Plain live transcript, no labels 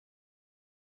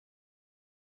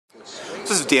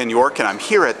This is dyork, and I'm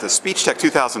here at the SpeechTEK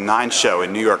 2009 show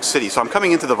in New York City. So I'm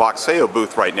coming into the Voxeo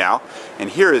booth right now, and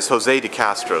here is Jose de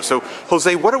Castro. So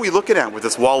Jose, what are we looking at with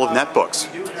this wall of netbooks?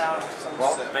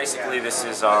 Well, basically this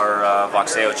is our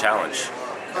Voxeo challenge.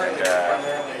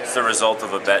 And, it's the result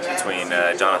of a bet between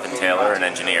Jonathan Taylor and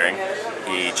engineering.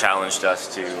 He challenged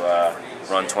us to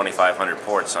run 2,500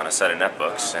 ports on a set of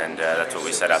netbooks, and that's what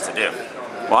we set out to do.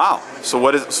 Wow. So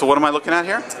what am I looking at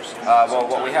here? Well,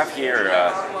 what we have here,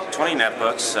 20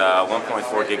 netbooks,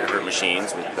 1.4 gigahertz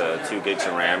machines with 2 gigs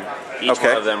of RAM. Each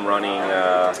one of them running,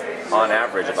 on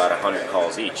average, about 100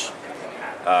 calls each.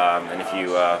 And if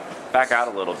you back out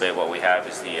a little bit, what we have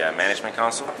is the management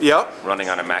console. Yep. Running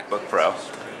on a MacBook Pro.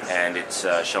 And it's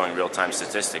showing real-time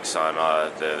statistics on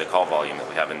the call volume that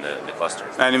we have in the cluster.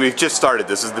 And we've just started.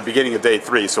 This is the beginning of day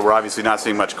 3, so we're obviously not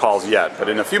seeing much calls yet. But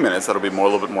in a few minutes, that'll be a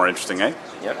little bit more interesting, eh?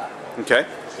 Yep. Okay.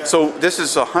 So this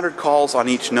is 100 calls on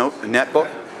each netbook.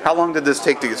 How long did this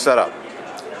take to get set up?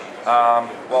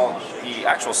 Well, the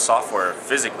actual software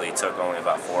physically took only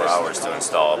about 4 hours to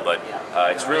install, but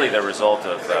it's really the result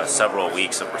of several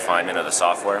weeks of refinement of the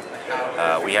software.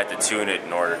 We had to tune it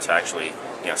in order to actually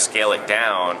scale it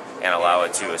down and allow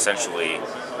it to essentially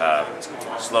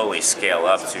slowly scale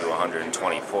up to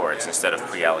 120 ports instead of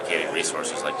pre-allocating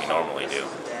resources like we normally do.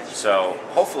 So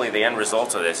hopefully the end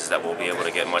result of this is that we'll be able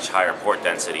to get much higher port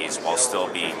densities while still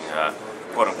being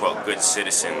quote-unquote good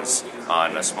citizens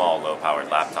on a small low-powered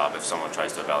laptop if someone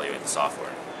tries to evaluate the software.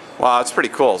 Wow, that's pretty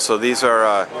cool. So these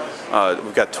are,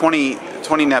 we've got 20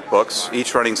 netbooks,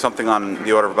 each running something on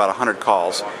the order of about 100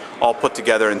 calls, all put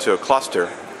together into a cluster.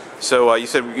 So you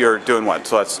said you're doing what?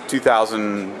 So that's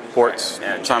 2,000 ports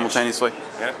simultaneously?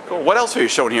 Yeah. Cool. What else are you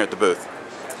showing here at the booth?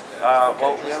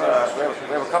 Well, we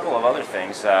have a couple of other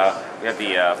things. We have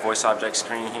the VoiceObjects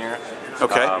screen here.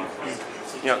 Okay.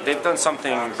 They've done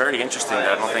something very interesting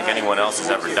that I don't think anyone else has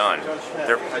ever done.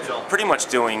 They're pretty much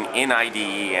doing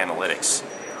in-IDE analytics.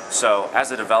 So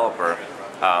as a developer,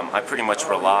 I pretty much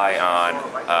rely on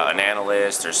an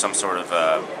analyst or some sort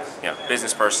of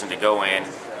business person to go in,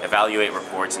 evaluate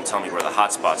reports and tell me where the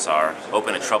hotspots are,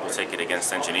 open a trouble ticket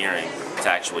against engineering to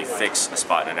actually fix a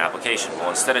spot in an application.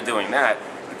 Well, instead of doing that,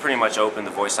 you pretty much open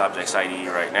the VoiceObjects IDE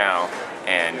right now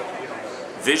and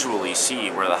visually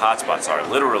see where the hotspots are.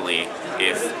 Literally,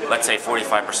 if, let's say,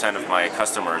 45% of my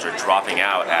customers are dropping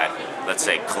out at, let's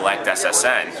say, collect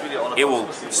SSN, it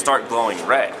will start glowing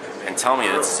red and tell me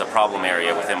that this is a problem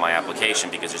area within my application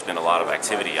because there's been a lot of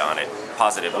activity on it,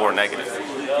 positive or negative.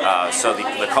 So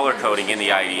the color coding in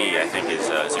the IDE, I think, is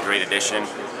a great addition.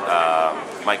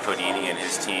 Mike Codini and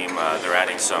his team, they're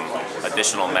adding some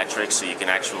additional metrics so you can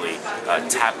actually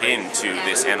tap into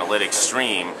this analytics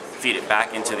stream, feed it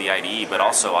back into the IDE, but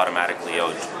also automatically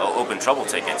open trouble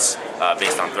tickets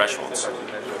based on thresholds.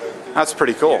 That's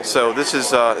pretty cool. So this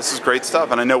is great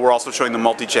stuff, and I know we're also showing the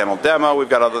multi-channel demo. We've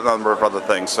got a number of other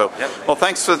things. So, well,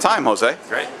 thanks for the time, Jose.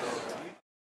 Great.